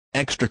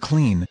extra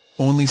clean,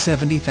 only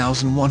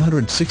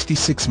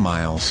 70,166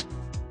 miles.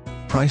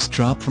 Price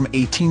drop from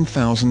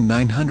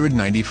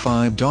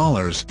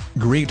 $18,995,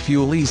 great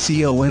fuel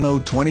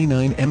ECONO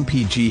 29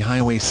 mpg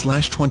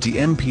highway/20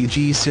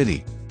 mpg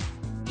city.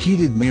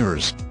 Heated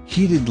mirrors,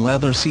 heated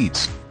leather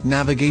seats,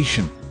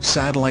 navigation,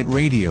 satellite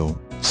radio,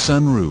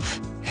 sunroof,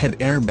 head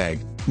airbag,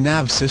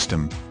 nav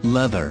system,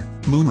 leather,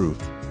 moonroof,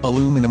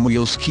 aluminum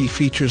wheels. Key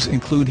features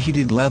include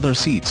heated leather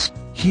seats,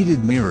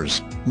 heated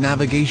mirrors,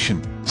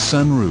 navigation,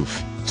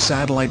 sunroof,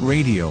 satellite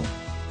radio,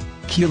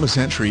 keyless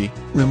entry,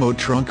 remote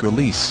trunk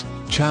release,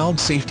 child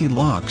safety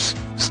locks,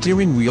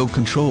 steering wheel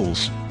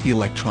controls,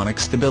 electronic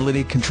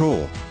stability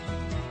control.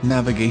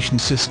 Navigation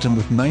system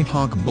with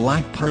Nighthawk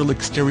black pearl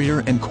exterior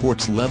and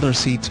quartz leather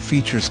seats.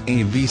 Features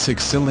a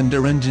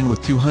V6-cylinder engine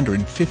with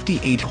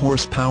 258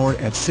 horsepower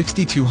at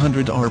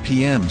 6,200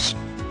 RPMs.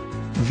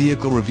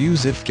 Vehicle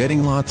reviews. If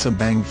getting lots of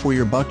bang for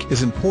your buck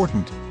is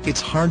important,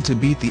 it's hard to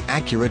beat the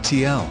Acura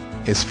TL,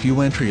 as few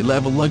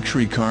entry-level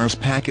luxury cars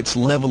pack its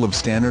level of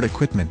standard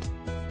equipment.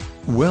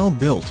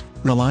 Well-built,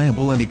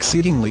 reliable and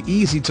exceedingly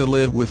easy to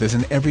live with as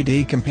an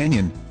everyday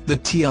companion, the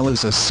TL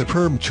is a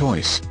superb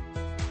choice.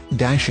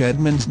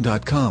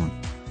 Edmunds.com.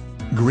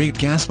 Great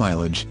gas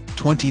mileage,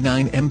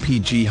 29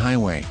 mpg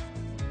highway.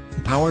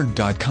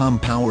 Powered.com.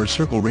 Power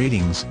Circle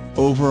ratings,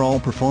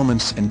 overall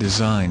performance and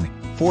design,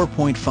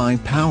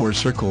 4.5 power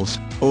circles,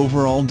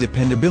 overall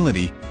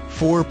dependability,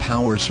 4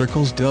 power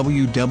circles.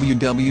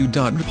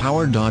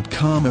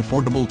 www.power.com.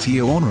 Affordable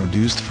TON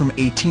reduced from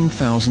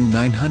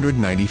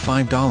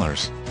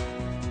 $18,995.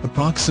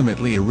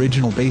 Approximately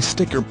original base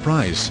sticker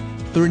price,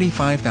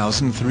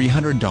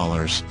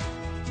 $35,300.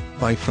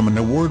 Buy from an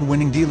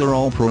award-winning dealer.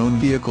 All pre-owned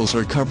vehicles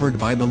are covered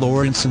by the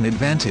Lawrenson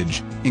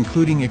Advantage,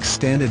 including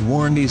extended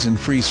warranties and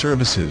free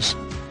services.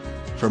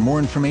 For more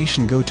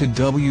information go to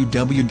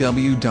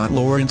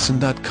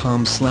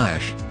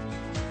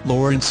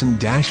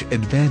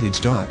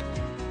www.lawrenson.com/Lawrenson-Advantage.